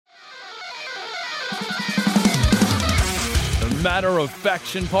Matter of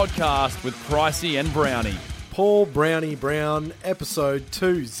Faction podcast with Pricey and Brownie. Paul Brownie Brown, episode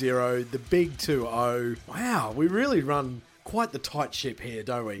 20, the big 2-0. Wow, we really run quite the tight ship here,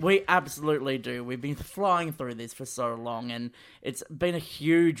 don't we? We absolutely do. We've been flying through this for so long, and it's been a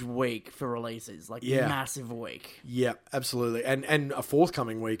huge week for releases, massive week. Yeah, absolutely. And a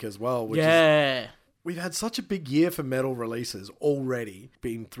forthcoming week as well. We've had such a big year for metal releases already.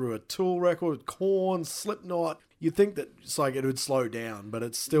 Been through a Tool record, Korn, Slipknot. You'd think that it's like it would slow down, but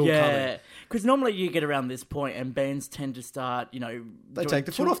it's still coming. Yeah, because normally you get around this point and bands tend to start, They take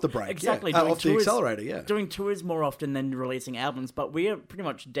the foot off the brake. Exactly. Yeah. Off the accelerator, yeah. Doing tours more often than releasing albums, but we are pretty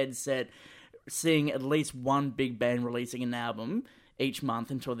much dead set seeing at least one big band releasing an album each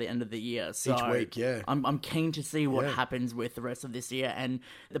month until the end of the year. So each week, yeah. I'm keen to see what happens with the rest of this year and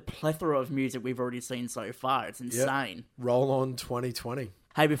the plethora of music we've already seen so far. It's insane. Yep. Roll on 2020.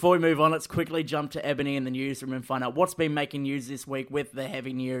 Hey, before we move on, let's quickly jump to Ebony in the newsroom and find out what's been making news this week with the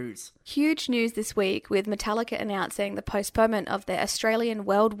heavy news. Huge news this week with Metallica announcing the postponement of their Australian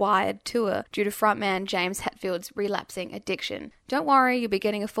worldwide tour due to frontman James Hetfield's relapsing addiction. Don't worry, you'll be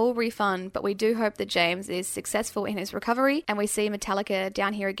getting a full refund, but we do hope that James is successful in his recovery and we see Metallica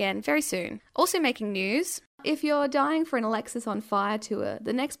down here again very soon. Also making news, if you're dying for an Alexis on Fire tour,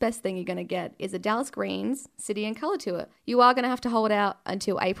 the next best thing you're going to get is a Dallas Greens City and Colour tour. You are going to have to hold out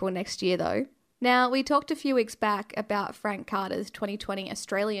until April next year though. Now, we talked a few weeks back about Frank Carter's 2020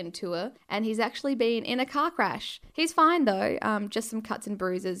 Australian tour, and he's actually been in a car crash. He's fine though, just some cuts and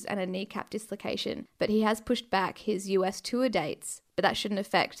bruises and a kneecap dislocation, but he has pushed back his US tour dates. But that shouldn't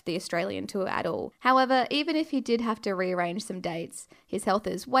affect the Australian tour at all. However, even if he did have to rearrange some dates, his health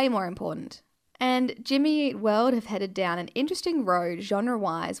is way more important. And Jimmy Eat World have headed down an interesting road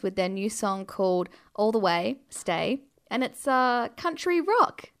genre-wise with their new song called All the Way, Stay, and it's country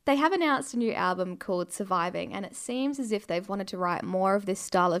rock. They have announced a new album called Surviving, and it seems as if they've wanted to write more of this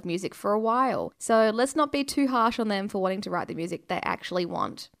style of music for a while. So let's not be too harsh on them for wanting to write the music they actually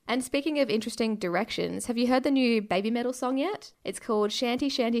want. And speaking of interesting directions, have you heard the new Baby Metal song yet? It's called Shanty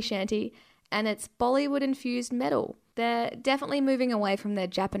Shanty Shanty, and it's Bollywood-infused metal. They're definitely moving away from their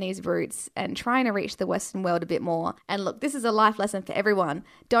Japanese roots and trying to reach the Western world a bit more. And look, this is a life lesson for everyone.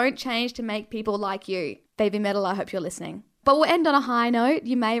 Don't change to make people like you. Baby Metal, I hope you're listening. But we'll end on a high note.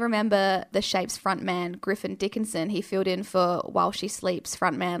 You may remember The Shapes frontman Griffin Dickinson. He filled in for While She Sleeps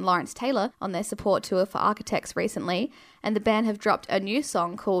frontman Lawrence Taylor on their support tour for Architects recently. And the band have dropped a new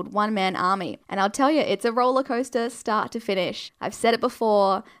song called One Man Army. And I'll tell you, it's a roller coaster start to finish. I've said it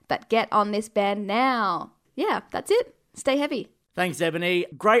before, but get on this band now. Yeah, that's it. Stay heavy. Thanks, Ebony.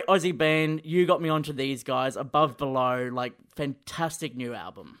 Great Aussie band. You got me onto these guys. Above Below, fantastic new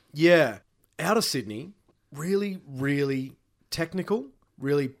album. Yeah. Out of Sydney, really, really technical,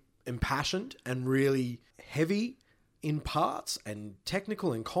 really impassioned, and really heavy in parts, and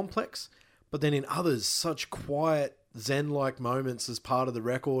technical and complex, but then in others, such quiet, zen-like moments as part of the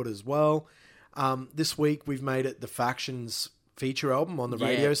record as well. This week, we've made it the Factions feature album on the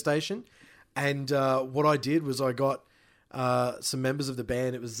radio station. And what I did was I got some members of the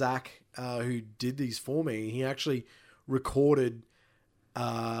band. It was Zach who did these for me. He actually recorded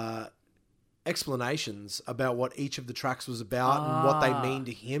explanations about what each of the tracks was about and what they mean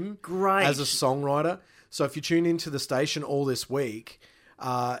to him as a songwriter. So if you tune into the station all this week,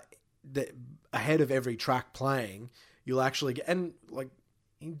 ahead of every track playing, you'll actually get... And,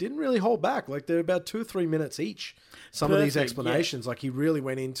 he didn't really hold back. They're about 2 or 3 minutes each. Some of these explanations. He really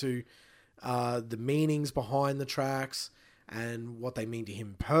went into... the meanings behind the tracks and what they mean to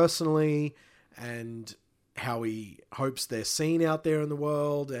him personally and how he hopes they're seen out there in the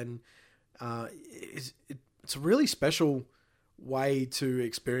world. And it's a really special way to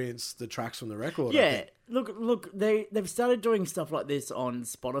experience the tracks from the record. Yeah. Look, they've started doing stuff like this on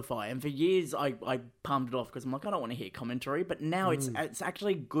Spotify, and for years I palmed it off because I'm like, I don't want to hear commentary, but now it's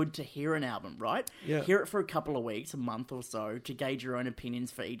actually good to hear an album, right? Yeah. Hear it for a couple of weeks, a month or so, to gauge your own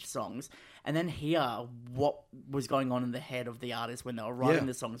opinions for each songs, and then hear what was going on in the head of the artist when they were writing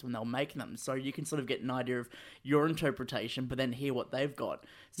the songs, when they were making them, so you can sort of get an idea of your interpretation, but then hear what they've got,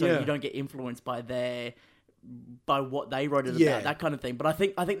 so you don't get influenced by what they wrote it about, that kind of thing. But I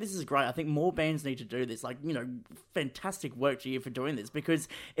think this is great. I think more bands need to do this. Fantastic work to you for doing this, because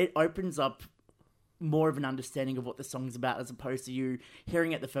it opens up more of an understanding of what the song's about, as opposed to you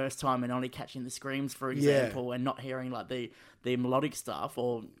hearing it the first time and only catching the screams, for example, and not hearing the melodic stuff,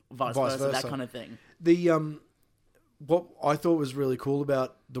 or vice versa, that kind of thing. The what I thought was really cool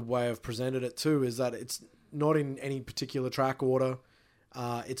about the way I've presented it too is that it's not in any particular track order.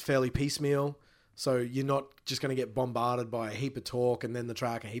 It's fairly piecemeal. So you're not just going to get bombarded by a heap of talk and then the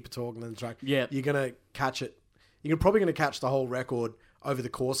track, a heap of talk and then the track. Yeah. You're going to catch it you're probably going to catch the whole record over the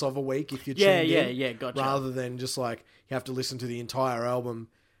course of a week if you're tuned in. Yeah, gotcha. Rather than just like you have to listen to the entire album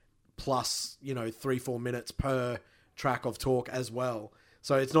plus, 3-4 minutes per track of talk as well.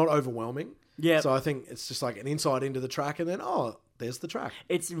 So it's not overwhelming. Yeah. So I think it's just like an insight into the track and then, there's the track.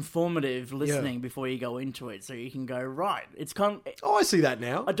 It's informative listening before you go into it, so you can go, right. It's kind of... I see that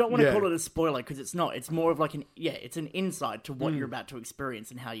now. I don't want to call it a spoiler because it's not. It's more of like it's an insight to what you're about to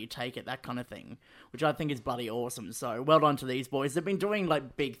experience and how you take it, that kind of thing, which I think is bloody awesome. So well done to these boys. They've been doing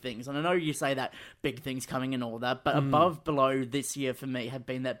like big things, and I know you say that big things coming and all that, but above, below this year for me have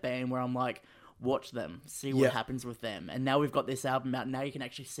been that band where I'm like, watch them, see what happens with them. And now we've got this album out, now you can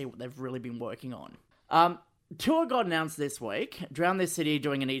actually see what they've really been working on. Tour got announced this week. Drown This City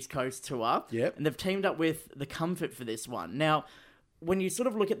doing an East Coast tour. Yep. And they've teamed up with The Comfort for this one. Now, when you sort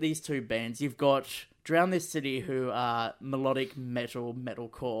of look at these two bands, you've got Drown This City, who are melodic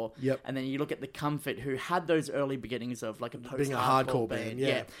metalcore. Yep. And then you look at The Comfort, who had those early beginnings of like a post-hardcore Being a hardcore band.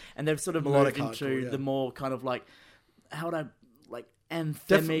 band, And they've sort of Melodic moved into hardcore, the more kind of like, how would I, like,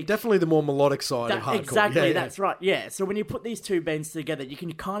 anthemic... Definitely the more melodic side of hardcore. Exactly, that's right. Yeah. So when you put these two bands together, you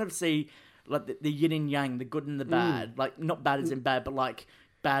can kind of see like the yin and yang, the good and the bad. Like not bad as in bad, but like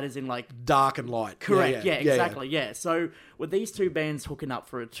bad as in like dark and light. Correct. Yeah, exactly. Yeah. So with these two bands hooking up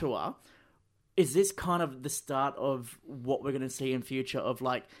for a tour, is this kind of the start of what we're going to see in future of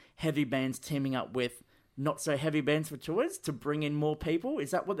like heavy bands teaming up with not so heavy bands for tours to bring in more people?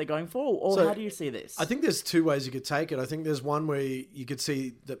 Is that what they're going for? Or So, how do you see this? I think there's two ways you could take it. I think there's one where you could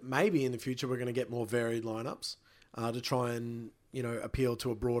see that maybe in the future we're going to get more varied lineups to try and, appeal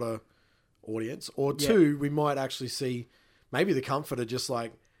to a broader audience. Or two, we might actually see maybe The Comforter just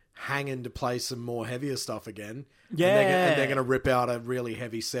like hanging to play some more heavier stuff again. Yeah. And they're going to rip out a really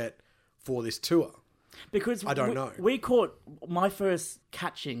heavy set for this tour. Because I don't know. We caught my first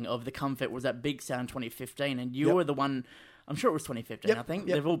catching of The Comfort was at Big Sound 2015, and you were the one. I'm sure it was 2015. I think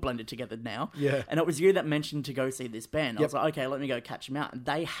they've all blended together now. Yeah, and it was you that mentioned to go see this band. I was like, okay, let me go catch them out, and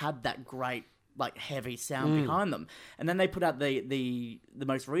they had that great like heavy sound behind them. And then they put out the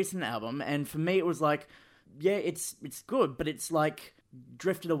most recent album, and for me it was like, yeah, it's good, but it's like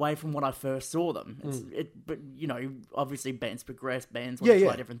drifted away from what I first saw them. But obviously bands progress, bands want to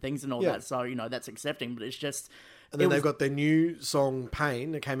try different things and all that. So that's accepting. But it's just, and then they've got their new song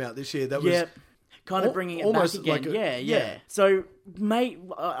 "Pain" that came out this year. That was kind of bringing it almost back again. like So,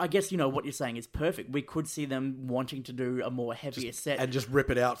 I guess what you're saying is perfect. We could see them wanting to do a more heavier set and just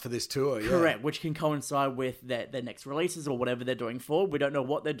rip it out for this tour. Correct, which can coincide with their next releases or whatever they're doing forward. We don't know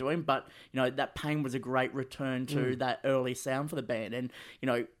what they're doing, but that Pain was a great return to that early sound for the band. And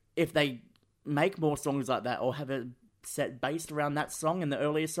if they make more songs like that or have a set based around that song and the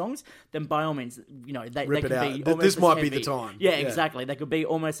earlier songs, then by all means, they Rip can it be out. almost This as might heavy. be the time. Yeah, exactly. They could be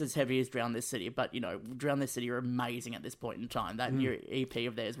almost as heavy as Drown This City, but Drown This City are amazing at this point in time. That new EP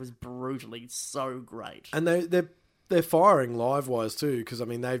of theirs was brutally so great. And they're firing live wise too, because I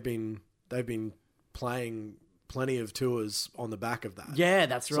mean they've been playing plenty of tours on the back of that. Yeah,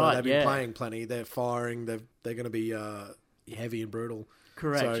 that's right. So they've been playing plenty. They're firing. They're going to be heavy and brutal.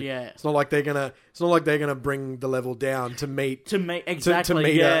 Correct. So yeah. It's not like they're gonna bring the level down to meet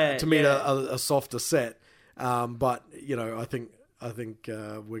exactly to meet a softer set. But I think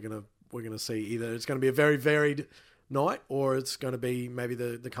we're gonna see either it's going to be a very varied night or it's going to be maybe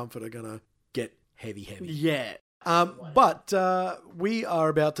the Comfort are going to get heavy. Yeah. But we are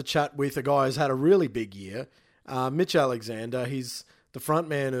about to chat with a guy who's had a really big year, Mitch Alexander. He's the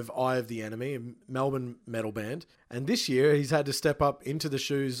frontman of Eye of the Enemy, a Melbourne metal band. And this year, he's had to step up into the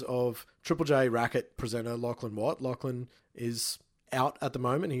shoes of Triple J Racket presenter Lachlan Watt. Lachlan is out at the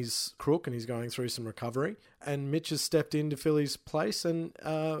moment. He's crook and he's going through some recovery. And Mitch has stepped in to fill his place and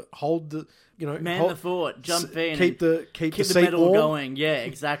hold the, the fort, jump in, keep the seat metal warm. going. Yeah,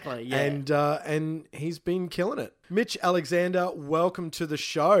 exactly. Yeah, and he's been killing it. Mitch Alexander, welcome to the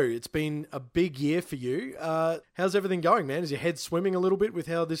show. It's been a big year for you. How's everything going, man? Is your head swimming a little bit with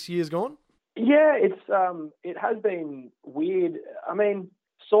how this year's gone? Yeah, it has been weird. I mean,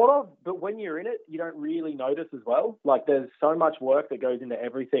 sort of, but when you're in it, you don't really notice as well. Like, there's so much work that goes into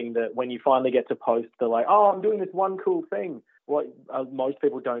everything that when you finally get to post, they're like, oh, I'm doing this one cool thing. What most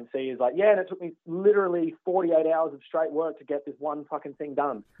people don't see is like, yeah, and it took me literally 48 hours of straight work to get this one fucking thing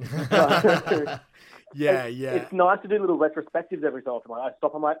done. Yeah. It's nice to do little retrospectives every so often. Like, I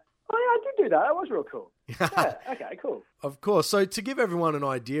stop, I'm like, oh, yeah, I did do that. That was real cool. Yeah, okay, cool. Of course. So to give everyone an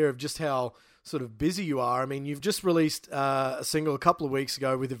idea of just how sort of busy you are, I mean, you've just released a single a couple of weeks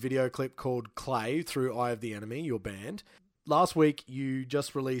ago with a video clip called Clay through Eye of the Enemy, your band. last week you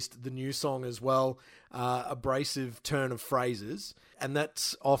just released the new song as well, Abrasive Turn of Phrases, and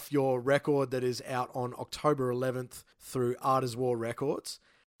that's off your record that is out on October 11th through Art is War Records.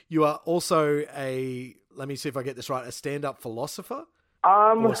 You are also let me see if I get this right, a stand-up philosopher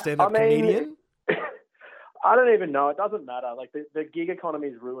or stand-up comedian? I don't even know. It doesn't matter. Like the gig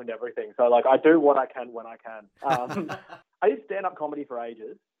economy's ruined everything. So like I do what I can when I can. I did stand-up comedy for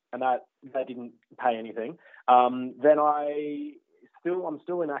ages, and that didn't pay anything. Then I'm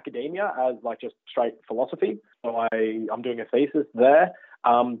still in academia as like just straight philosophy. So I'm doing a thesis there.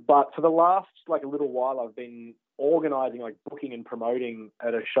 But for the last like a little while, I've been organising, like booking and promoting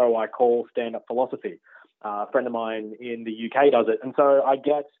at a show I call Stand Up Philosophy. A friend of mine in the UK does it, and so I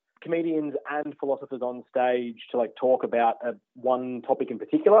get comedians and philosophers on stage to like talk about one topic in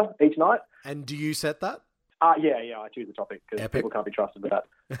particular each night. And do you set that? Yeah, I choose the topic because people can't be trusted with that.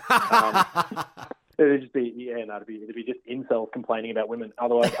 It'd be just incels complaining about women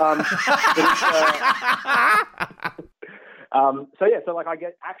otherwise. So like I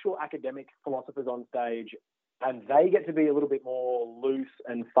get actual academic philosophers on stage, and they get to be a little bit more loose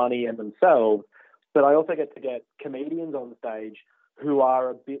and funny in themselves. But I also get to get comedians on stage who are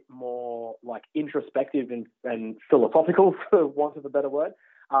a bit more like introspective and philosophical, for want of a better word.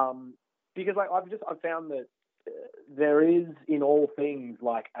 Because like I've found that there is in all things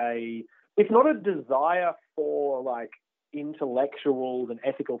like it's not a desire for like intellectuals and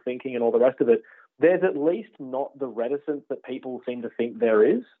ethical thinking and all the rest of it. There's at least not the reticence that people seem to think there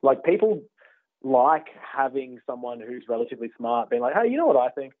is. Like people like having someone who's relatively smart being like, hey, you know what I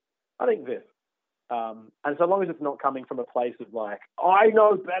think? I think this. And so long as it's not coming from a place of like, I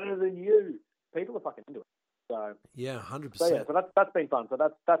know better than you, people are fucking into it. So yeah, 100%. So that's been fun. So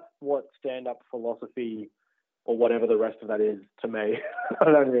that's what stand-up philosophy or whatever the rest of that is to me. I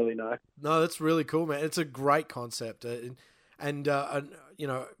don't really know. No, that's really cool, man. It's a great concept. And you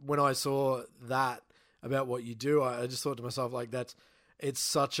know, when I saw that about what you do, I just thought to myself, like, it's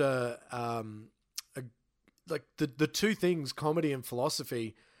such a like the two things, comedy and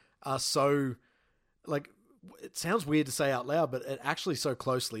philosophy, are so, like, it sounds weird to say out loud, but it actually so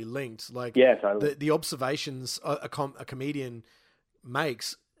closely linked. Like, yeah, totally. The observations a comedian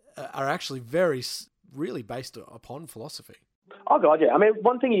makes are actually really based upon philosophy. Oh God, yeah. I mean,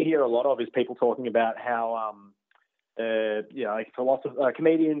 one thing you hear a lot of is people talking about how, like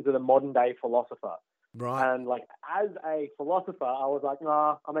comedians are the modern day philosopher. Right. And like, as a philosopher, I was like,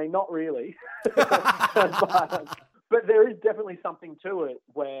 nah, I mean, not really. But there is definitely something to it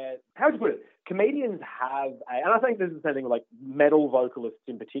where, how would you put it? Comedians have and I think this is the same thing with like metal vocalists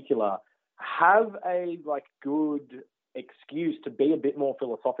in particular, have a like good excuse to be a bit more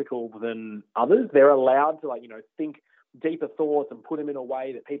philosophical than others. They're allowed to like, think deeper thoughts and put them in a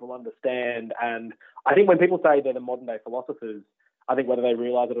way that people understand. And I think when people say they're the modern day philosophers, I think whether they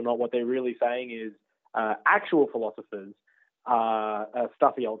realize it or not, what they're really saying is actual philosophers are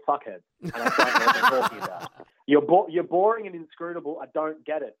stuffy old fuckheads. And I don't know what they're talking about. You're boring and inscrutable. I don't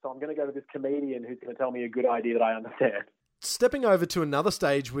get it. So I'm going to go to this comedian who's going to tell me a good idea that I understand. Stepping over to another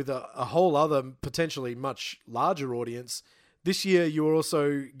stage with a whole other, potentially much larger audience, this year you were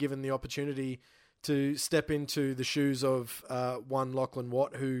also given the opportunity to step into the shoes of one Lachlan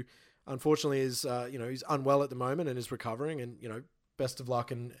Watt, who unfortunately is, he's unwell at the moment and is recovering, and, best of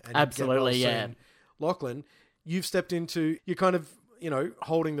luck and absolutely, get well yeah. soon. Lachlan, you've stepped into, you're kind of,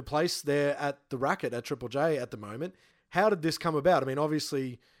 holding the place there at the Racket at Triple J at the moment. How did this come about? I mean,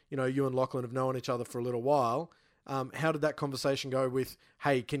 obviously, you and Lachlan have known each other for a little while. How did that conversation go with,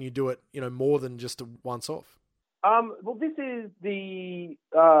 hey, can you do it, more than just a once off? Well, this is the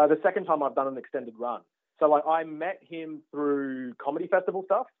second time I've done an extended run. So, like, I met him through comedy festival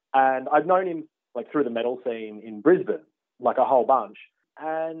stuff, and I've known him, like, through the metal scene in Brisbane, like, a whole bunch.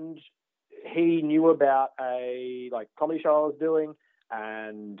 And he knew about a, like, comedy show I was doing,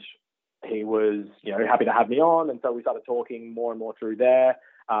 and he was, happy to have me on. And so we started talking more and more through there.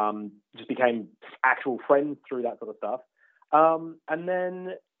 Just became actual friends through that sort of stuff. And then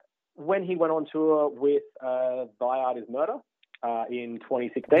when he went on tour with Thy Art Is Murder in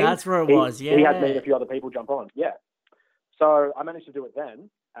 2016. That's where it was, yeah. He had me and a few other people jump on, yeah. So I managed to do it then,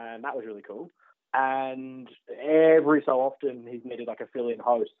 and that was really cool. And every so often he's needed like a fill-in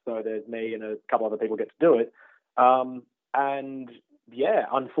host, so there's me and a couple other people get to do it. And yeah,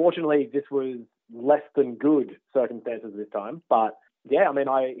 unfortunately this was less than good circumstances this time, but yeah, I mean,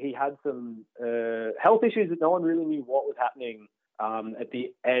 he had some health issues that no one really knew what was happening at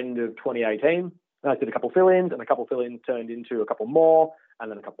the end of 2018. And I did a couple fill-ins, and a couple fill-ins turned into a couple more, and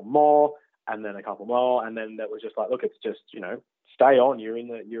then a couple more, and then a couple more, and then that was just like, look, it's just, stay on. You're in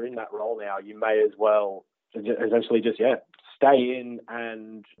that role now. You may as well essentially just stay in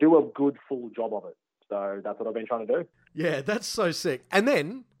and do a good full job of it. So that's what I've been trying to do. Yeah, that's so sick. And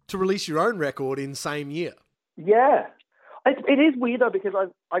then to release your own record in same year. Yeah, it is weird though, because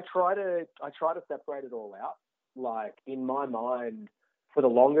I try to separate it all out. Like in my mind, for the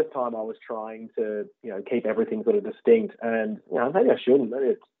longest time, I was trying to keep everything sort of distinct, and maybe I shouldn't.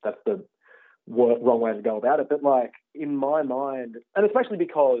 Maybe that's the wrong way to go about it. But like in my mind, and especially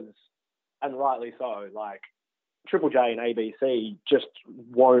because, and rightly so, like Triple J and ABC just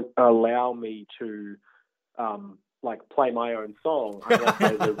won't allow me to play my own song unless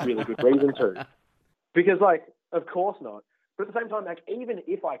there's a really good reason to. Because of course not. But at the same time, even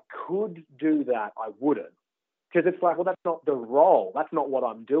if I could do that, I wouldn't. Because it's well, that's not the role. That's not what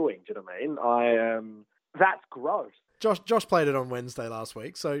I'm doing. Do you know what I mean? That's gross. Josh played it on Wednesday last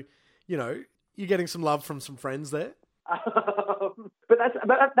week, so you're getting some love from some friends there. But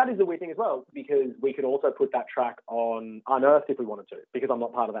that is the weird thing as well, because we could also put that track on Unearthed if we wanted to, because I'm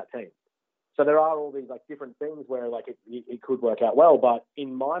not part of that team. So there are all these different things where it could work out well, but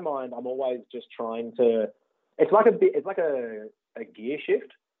in my mind, I'm always just trying to. It's like a gear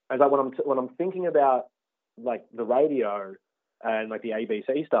shift. As when I'm thinking about the radio and the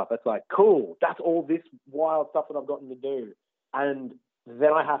ABC stuff, it's cool. That's all this wild stuff that I've gotten to do, and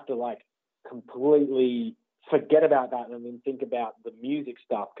then I have to completely forget about that and then think about the music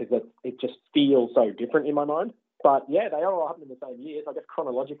stuff because it just feels so different in my mind. But yeah, they all happen in the same year. So I guess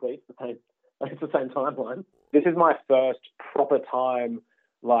chronologically, it's the same timeline. This is my first proper time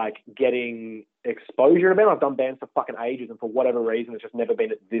getting exposure to band. I've done bands for fucking ages, and for whatever reason, it's just never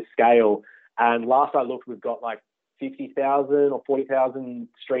been at this scale. And last I looked, we've got 50,000 or 40,000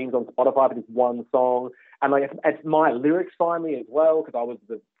 streams on Spotify for this one song. And it's my lyrics finally as well, because I was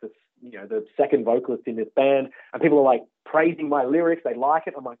the second vocalist in this band, and people are praising my lyrics. They like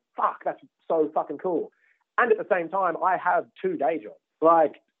it. I'm fuck, that's so fucking cool. And at the same time, I have 2 day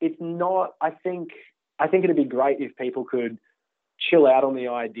jobs. It's not. I think it'd be great if people could chill out on the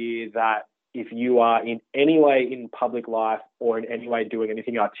idea that if you are in any way in public life or in any way doing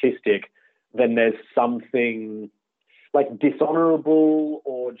anything artistic, then there's something dishonorable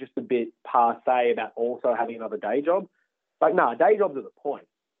or just a bit passe about also having another day job. Day jobs are the point.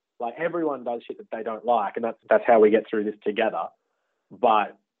 Everyone does shit that they don't like, and that's how we get through this together.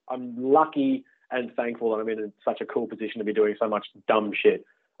 But I'm lucky and thankful that I'm in such a cool position to be doing so much dumb shit.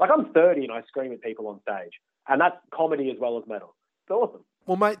 I'm 30 and I scream at people on stage, and that's comedy as well as metal. It's awesome.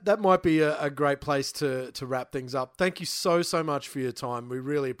 Well, mate, that might be a great place to wrap things up. Thank you so much for your time. We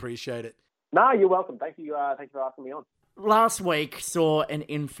really appreciate it. No, you're welcome. Thank you. Thanks for asking me on. Last week saw an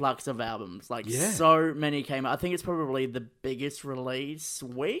influx of albums. So many came out. I think it's probably the biggest release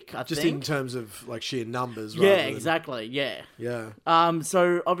week, Just in terms of sheer numbers. Yeah, exactly. Yeah. Yeah.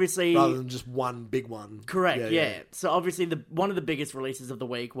 So obviously, rather than just one big one. Correct. Yeah. So obviously, one of the biggest releases of the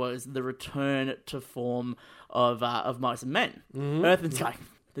week was the return to form of Mice and Men, Earth and Sky.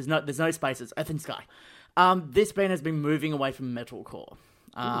 There's no spaces. Earth and Sky. This band has been moving away from metalcore.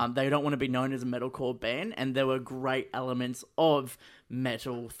 They don't want to be known as a metalcore band, and there were great elements of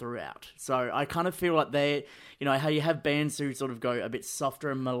metal throughout. So I kind of feel like they're, how you have bands who sort of go a bit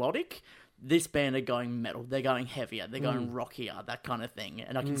softer and melodic. This band are going metal. They're going heavier. They're going rockier, that kind of thing.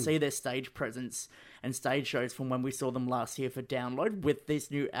 And I can see their stage presence and stage shows from when we saw them last year for Download with this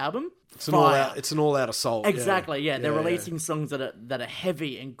new album. It's an all-out assault. Exactly, yeah. They're releasing songs that are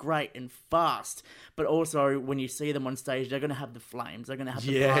heavy and great and fast, but also when you see them on stage, they're going to have the flames. They're going to have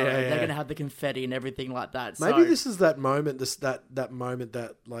the pyro. They're going to have the confetti and everything like that. Maybe this is that moment, that moment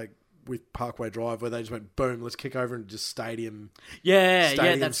that with Parkway Drive where they just went boom, let's kick over and just stadium.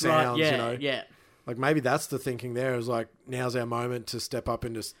 That's sounds, right. Yeah. Maybe that's the thinking there is now's our moment to step up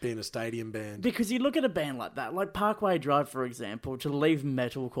into being a stadium band. Because you look at a band like that, like Parkway Drive, for example, to leave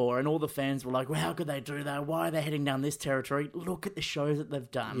metalcore, and all the fans were well, how could they do that? Why are they heading down this territory? Look at the shows that they've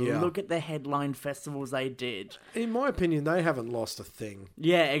done. Yeah. Look at the headline festivals they did. In my opinion, they haven't lost a thing.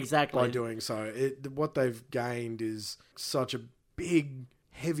 Yeah, exactly. By doing so. What they've gained is such a big,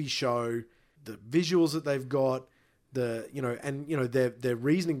 heavy show. The visuals that they've got, their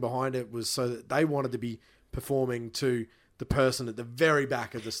reasoning behind it was so that they wanted to be performing to the person at the very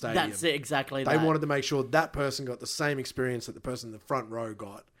back of the stadium. That's it, exactly. They wanted to make sure that person got the same experience that the person in the front row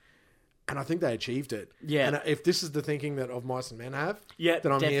got. And I think they achieved it. Yeah. And if this is the thinking that of Mice and Men have, then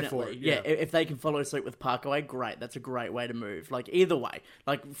I'm definitely here for it. Yeah. If they can follow suit with Parkway, great. That's a great way to move. Either way.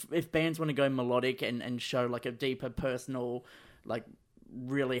 If bands want to go melodic and show a deeper personal,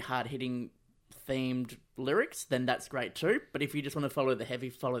 really hard-hitting themed lyrics, then that's great too. But if you just want to follow the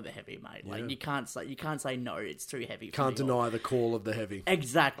heavy, mate. Like you can't say no, it's too heavy. Can't deny the call of the heavy.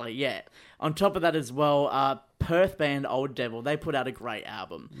 Exactly, yeah. On top of that as well, Perth band Old Devil, they put out a great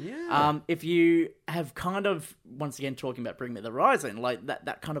album. Yeah. If you have kind of, once again, talking about Bring Me the Horizon, like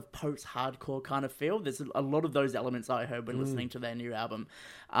that kind of post-hardcore kind of feel, there's a lot of those elements I heard when listening to their new album.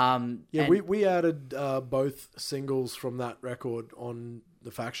 We added both singles from that record on the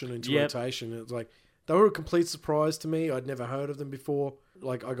Faction into rotation. It's like, they were a complete surprise to me. I'd never heard of them before.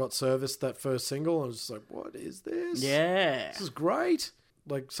 Like, I got serviced that first single, and I was just like, what is this? Yeah. This is great.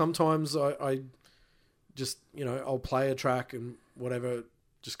 Like, sometimes I just, I'll play a track and whatever,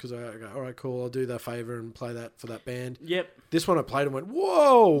 just because I go, all right, cool, I'll do that favor and play that for that band. Yep. This one I played and went,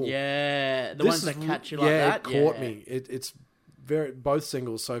 whoa! Yeah. The ones that catch you like that. It caught me. It's very, both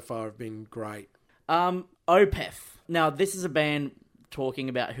singles so far have been great. Opeth. Now, this is a band talking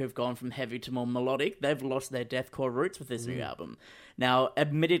about who've gone from heavy to more melodic. They've lost their deathcore roots with this new album. Now,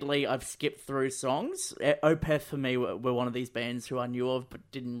 admittedly, I've skipped through songs. Opeth, for me, were one of these bands who I knew of but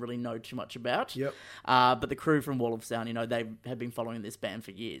didn't really know too much about. Yep. But the crew from Wall of Sound, they have been following this band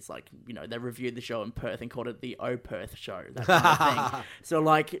for years. Like, they reviewed the show in Perth and called it the O-Perth show, that kind of thing. So,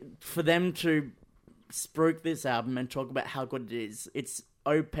 like, for them to spruik this album and talk about how good it is, it's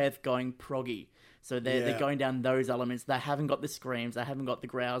Opeth going proggy. So they're going down those elements. They haven't got the screams. They haven't got the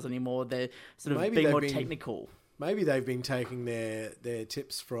growls anymore. They're sort of being more technical. Maybe they've been taking their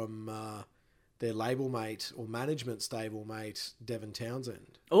tips from their label mate or management stable mate, Devin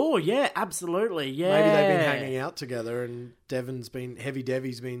Townsend. Oh, yeah, absolutely. Yeah. Maybe they've been hanging out together and Heavy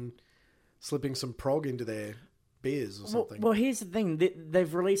Devi's been slipping some prog into their beers or something. Well, here's the thing.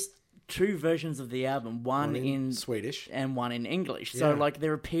 They've released 2 versions of the album. One in Swedish. And one in English. So, like,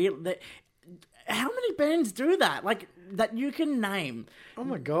 they're how many bands do that? Like, that you can name? Oh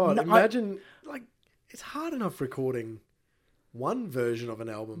my God. Imagine, it's hard enough recording one version of an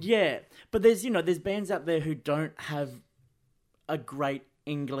album. Yeah. But there's bands out there who don't have a great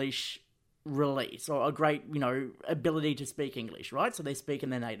English release or a great, ability to speak English, right? So they speak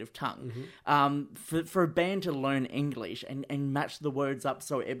in their native tongue. Mm-hmm. For a band to learn English and match the words up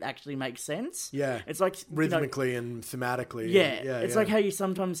so it actually makes sense. Yeah. It's like rhythmically and thematically. Yeah. It's like how you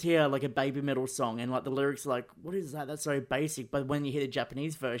sometimes hear like a baby metal song and like the lyrics are like, what is that? That's so basic. But when you hear the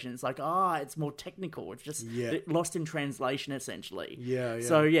Japanese version, it's like, it's more technical. It's just lost in translation essentially. Yeah.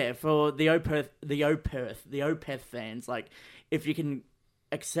 So for the Opeth fans, like if you can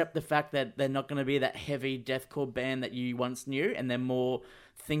accept the fact that they're not going to be that heavy deathcore band that you once knew and they're more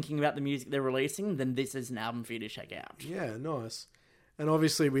thinking about the music they're releasing, then this is an album for you to check out. Yeah, nice. And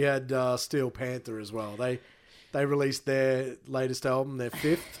obviously we had Steel Panther as well. They released their latest album, their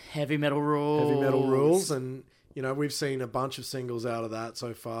 5th. Heavy Metal Rules. And, we've seen a bunch of singles out of that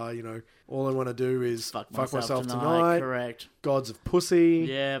so far. All I want to do is Fuck Myself Tonight. Correct. Gods of Pussy.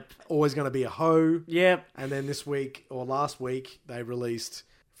 Yep. Always Gonna Be a Hoe. Yep. And then this week, or last week, they released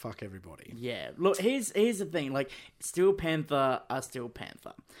Fuck Everybody. Yeah. Look, here's the thing. Like, Steel Panther are Steel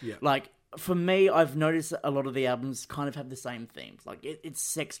Panther. Yeah. Like, for me, I've noticed a lot of the albums kind of have the same themes. Like, it's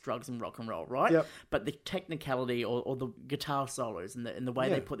sex, drugs, and rock and roll, right? Yep. But the technicality or the guitar solos and the way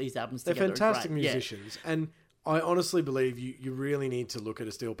they put these albums They're together fantastic are great. musicians. Yeah. And I honestly believe you really need to look at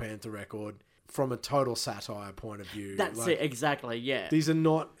a Steel Panther record from a total satire point of view. That's it, exactly, yeah. These are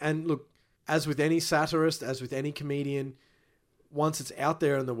not... And look, as with any satirist, as with any comedian, once it's out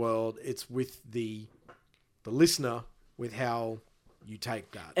there in the world, it's with the listener with how you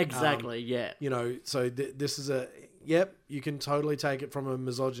take that. Exactly, yeah. So this is you can totally take it from a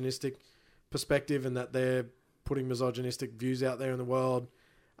misogynistic perspective and that they're putting misogynistic views out there in the world.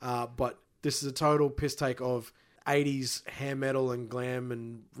 But this is a total piss take of 80s hair metal and glam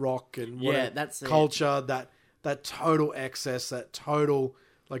and rock and whatever that's culture, that total excess, that total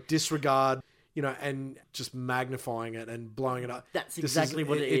like disregard, and just magnifying it and blowing it up. That's exactly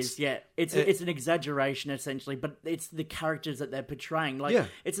what it is. Yeah, it's an exaggeration essentially, but it's the characters that they're portraying. Like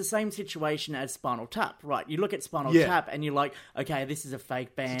it's the same situation as Spinal Tap, right? You look at Spinal Tap and you're like, okay, this is a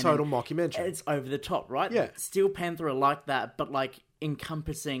fake band. It's a total mockumentary. It's over the top, right? Yeah. Steel Panther are like that, but like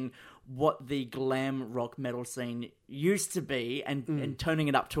encompassing what the glam rock metal scene used to be and turning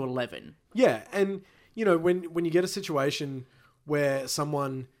it up to 11. Yeah, and when you get a situation where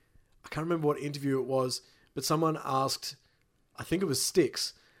someone, I can't remember what interview it was, but someone asked, I think it was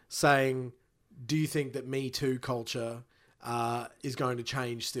Styx, saying, do you think that Me Too culture is going to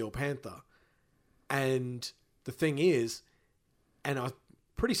change Steel Panther? And the thing is, and I'm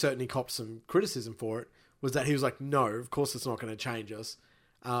pretty certain he copped some criticism for it, was that he was like, no, of course it's not going to change us.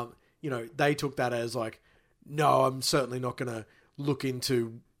 They took that as like, no, I'm certainly not going to look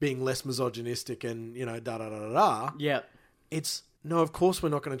into being less misogynistic and, da da da da da. Yeah. It's, no, of course we're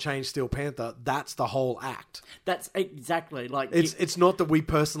not going to change Steel Panther. That's the whole act. That's exactly like... It's not that we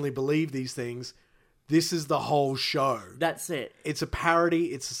personally believe these things. This is the whole show. That's it. It's a parody.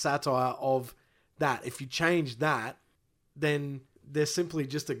 It's a satire of that. If you change that, then they're simply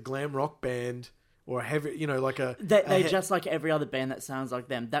just a glam rock band or a heavy, like a... They're just like every other band that sounds like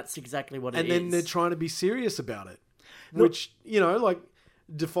them. That's exactly what it is. And then they're trying to be serious about it, which,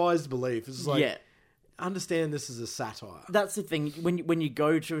 defies belief. It's like... Yeah. Understand this is a satire. That's the thing. When you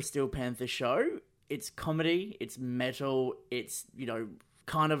go to a Steel Panther show, it's comedy, it's metal, it's,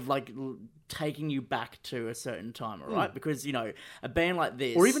 kind of like taking you back to a certain time, all right? Because, a band like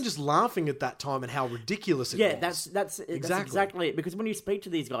this... Or even just laughing at that time and how ridiculous it was. Yeah, that's exactly it. Because when you speak to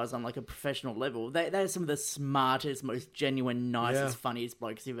these guys on like a professional level, they're some of the smartest, most genuine, nicest, funniest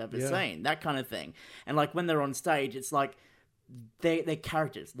blokes you've ever seen. That kind of thing. And like when they're on stage, it's like... They're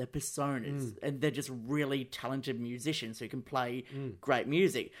characters, they're personas, and they're just really talented musicians who can play great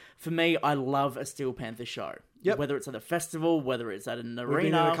music. For me, I love a Steel Panther show. Yep. Whether it's at a festival, whether it's at an arena.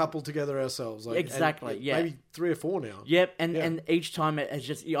 We've been in a couple together ourselves. Exactly, yeah. Maybe 3 or 4 now. Yep, and each time it's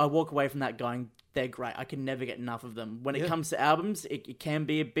just... I walk away from that going, they're great. I can never get enough of them. When it comes to albums, it can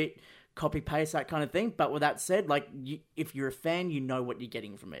be a bit... copy-paste, that kind of thing. But with that said, if you're a fan, you know what you're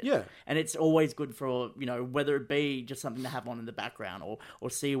getting from it. Yeah. And it's always good for, whether it be just something to have on in the background or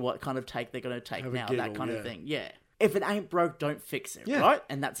see what kind of take they're going to take now, that kind of thing. Yeah. If it ain't broke, don't fix it, right?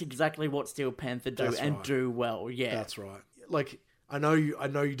 And that's exactly what Steel Panther do do well, yeah. That's right. Like, I know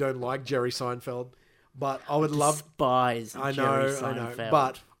you don't like Jerry Seinfeld, but I would love... Despise Jerry Seinfeld. I know.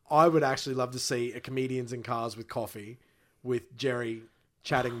 But I would actually love to see a Comedians in Cars with Coffee with Jerry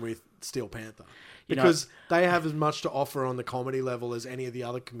chatting with Steel Panther, because they have as much to offer on the comedy level as any of the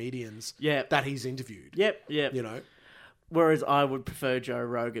other comedians that he's interviewed. Yep. Whereas I would prefer Joe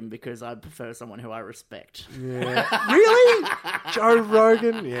Rogan because I prefer someone who I respect. Yeah. Really? Joe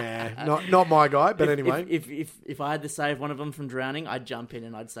Rogan? Yeah. Not my guy, but anyway. If I had to save one of them from drowning, I'd jump in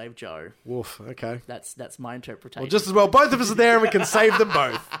and I'd save Joe. Woof. Okay. That's my interpretation. Well, just as well, both of us are there and we can save them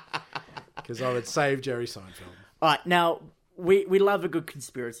both. Because I would save Jerry Seinfeld. All right, now... We love a good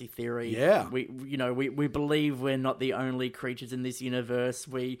conspiracy theory. Yeah. We believe we're not the only creatures in this universe.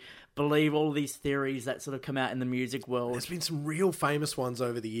 We believe all these theories that sort of come out in the music world. There's been some real famous ones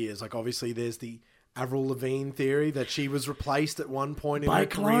over the years. Like, obviously, there's the Avril Lavigne theory that she was replaced at one point in her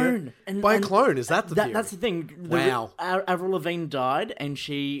career. By a clone. Is that the theory? That's the thing. Wow. Avril Lavigne died and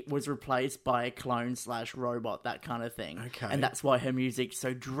she was replaced by a clone / robot, that kind of thing. Okay. And that's why her music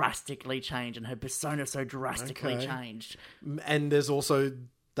so drastically changed and her persona so drastically changed. And there's also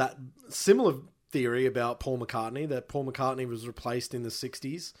that similar theory about Paul McCartney, that Paul McCartney was replaced in the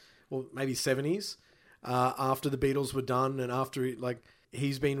 60s, or maybe 70s, after the Beatles were done and after,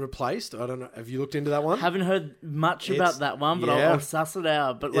 he's been replaced. I don't know. Have you looked into that one? Haven't heard much about that one, but I'll suss it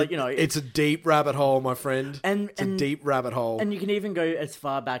out. But it's a deep rabbit hole, my friend. It's a deep rabbit hole. And you can even go as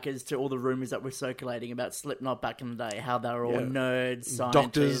far back as to all the rumors that were circulating about Slipknot back in the day, how they were all nerds, scientists,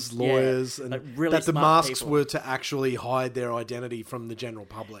 doctors, lawyers, and really that the masks people. were to actually hide their identity from the general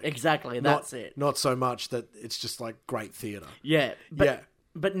public. Exactly, that's it. Not so much that it's just like great theatre. Yeah,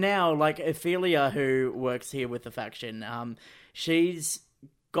 but now, like Ophelia, who works here with the faction, she's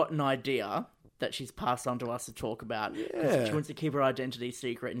got an idea that she's passed on to us to talk about. Yeah. She wants to keep her identity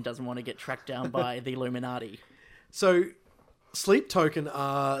secret and doesn't want to get tracked down by the Illuminati. So, Sleep Token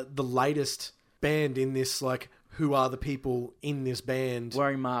are the latest band in this, who are the people in this band?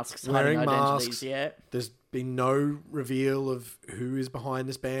 Wearing masks, hiding identities, yeah. There's been no reveal of who is behind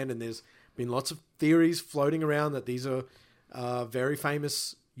this band, and there's been lots of theories floating around that these are very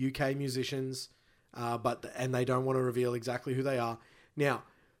famous UK musicians, and they don't want to reveal exactly who they are. Now,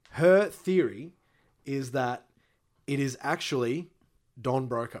 her theory is that it is actually Don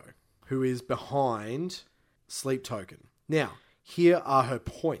Broco who is behind Sleep Token. Now, here are her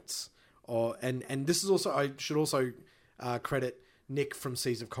points. And this is also, I should also credit Nick from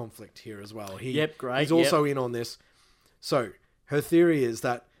Seas of Conflict here as well. Great. He's also in on this. So, her theory is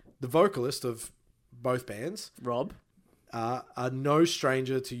that the vocalist of both bands, Rob, are no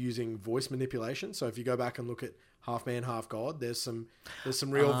stranger to using voice manipulation. So if you go back and look at Half Man, Half God, there's some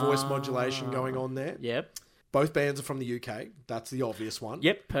real voice modulation going on there. Yep. Both bands are from the UK. That's the obvious one.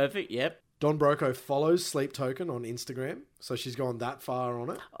 Yep, perfect, yep. Don Broco follows Sleep Token on Instagram, so she's gone that far on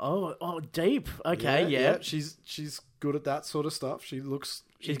it. Oh, deep. Okay, yeah. She's good at that sort of stuff. She's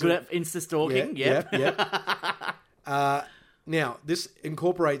good at Insta stalking. Yeah. Now, this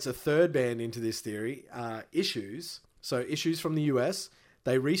incorporates a third band into this theory, Issues. So, Issues from the US.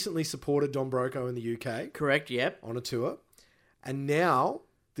 They recently supported Don Broco in the UK. Correct, yep. On a tour. And now,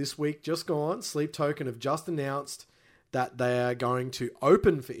 this week just gone, Sleep Token have just announced that they are going to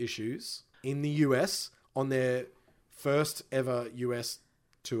open for Issues in the US on their first ever US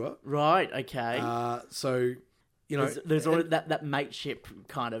tour. Right, okay. So, you know... There's already that mateship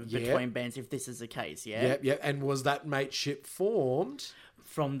kind of between bands, if this is the case, yeah? Yeah. And was that mateship formed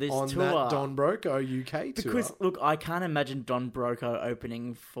from this on tour? that Don Broco UK tour? Because, look, I can't imagine Don Broco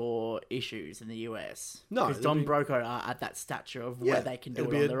opening for Issues in the US. No. Because Don Broco are at that stature of where they can do it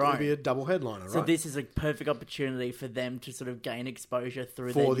on their own. It'll be a double headliner, right? So this is a perfect opportunity for them to sort of gain exposure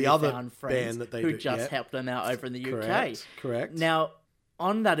through For their the other newfound friends band that they who do, just helped them out over in the UK. Correct. Now,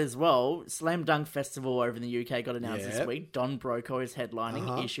 on that as well, Slam Dunk Festival over in the UK got announced this week. Don Broco is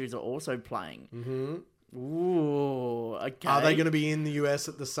headlining. Issues are also playing. Mm-hmm. Ooh, okay. Are they going to be in the US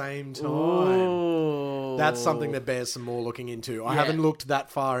at the same time? Ooh. That's something that bears some more looking into. I haven't looked that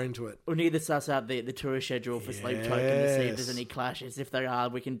far into it. We need to suss out the tour schedule for Sleep Token to see if there's any clashes. If there are,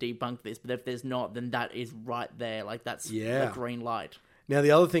 we can debunk this. But if there's not, then that is right there. Like, that's a green light. Now,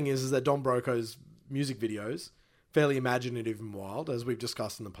 the other thing is that Don Broco's music videos, fairly imaginative and wild, as we've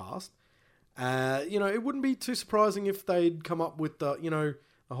discussed in the past. It wouldn't be too surprising if they'd come up with the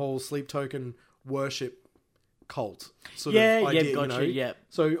whole Sleep Token worship cult sort of idea. Gotcha.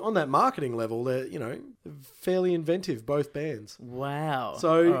 So on that marketing level, they're fairly inventive, both bands. Wow.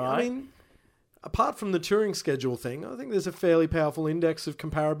 So I mean, apart from the touring schedule thing, I think there's a fairly powerful index of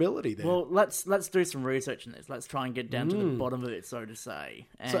comparability there. Well, let's do some research on this. Let's try and get down to the bottom of it, so to say,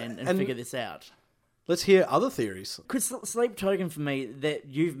 and figure this out. Let's hear other theories. Because Sleep Token, for me, that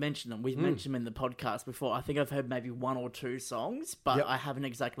you've mentioned them. We've mentioned them in the podcast before. I think I've heard maybe one or two songs, but I haven't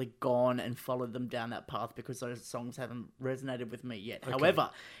exactly gone and followed them down that path because those songs haven't resonated with me yet. Okay.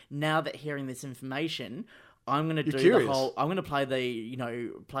 However, now that hearing this information, I'm going to do curious. the whole... I'm going to play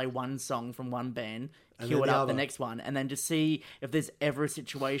play one song from one band, cue it up the next one, and then just see if there's ever a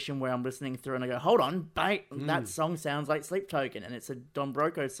situation where I'm listening through and I go, hold on, that song sounds like Sleep Token, and it's a Don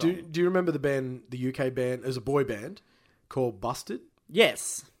Broco song. Do you remember the UK band, as a boy band, called Busted?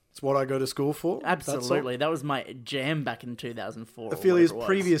 Yes. It's what I go to school for. Absolutely. That was my jam back in 2004. Ophelia's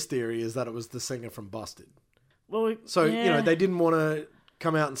previous theory is that it was the singer from Busted. Well, so, they didn't want to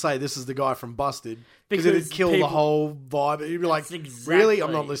come out and say this is the guy from Busted because it'd kill the whole vibe. You'd be like, really?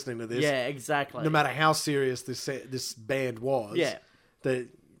 I'm not listening to this. Yeah, exactly. No matter how serious this band was, that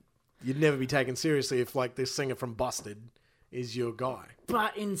you'd never be taken seriously if this singer from Busted is your guy.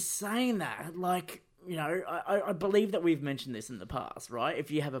 But in saying that, I believe that we've mentioned this in the past, right? If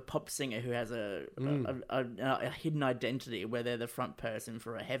you have a pop singer who has a hidden identity where they're the front person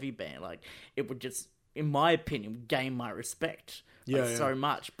for a heavy band, it would just, in my opinion, gain my respect so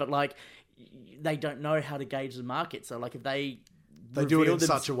much. But they don't know how to gauge the market. So if they do it in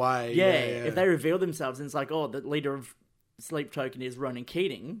such a way, if they reveal themselves and it's the leader of Sleep Token is Ronan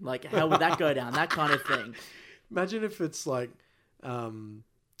Keating, how would that go down? That kind of thing. Imagine if it's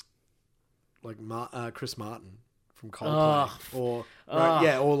Chris Martin from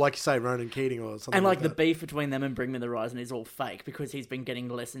Coldplay, or like you say, Ronan Keating or something. And the beef between them and Bring Me the Horizon is all fake because he's been getting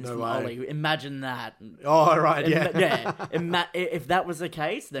lessons from Ollie. Imagine that. Oh, right, If that was the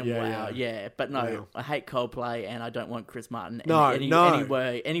case, then But no, wow. I hate Coldplay and I don't want Chris Martin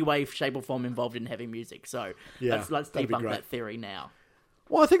any way, shape or form involved in heavy music. So let's debunk that theory now.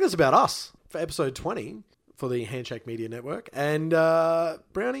 Well, I think that's about us for episode 20 for the Handshake Media Network. And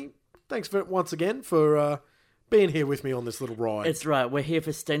Brownie, thanks once again for being here with me on this little ride. It's right. We're here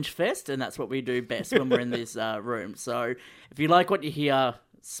for Stench Fest, and that's what we do best when we're in this room. So if you like what you hear,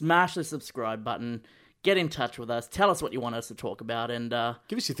 smash the subscribe button, get in touch with us, tell us what you want us to talk about, and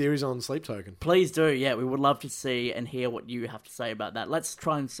give us your theories on Sleep Token. Please do. Yeah, we would love to see and hear what you have to say about that. Let's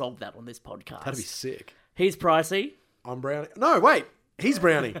try and solve that on this podcast. That'd be sick. He's Pricey. I'm Brownie. No, wait. He's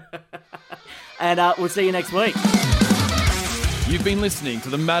Brownie. And we'll see you next week. You've been listening to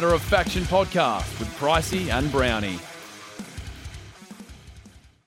the Matter of Faction podcast with Pricey and Brownie.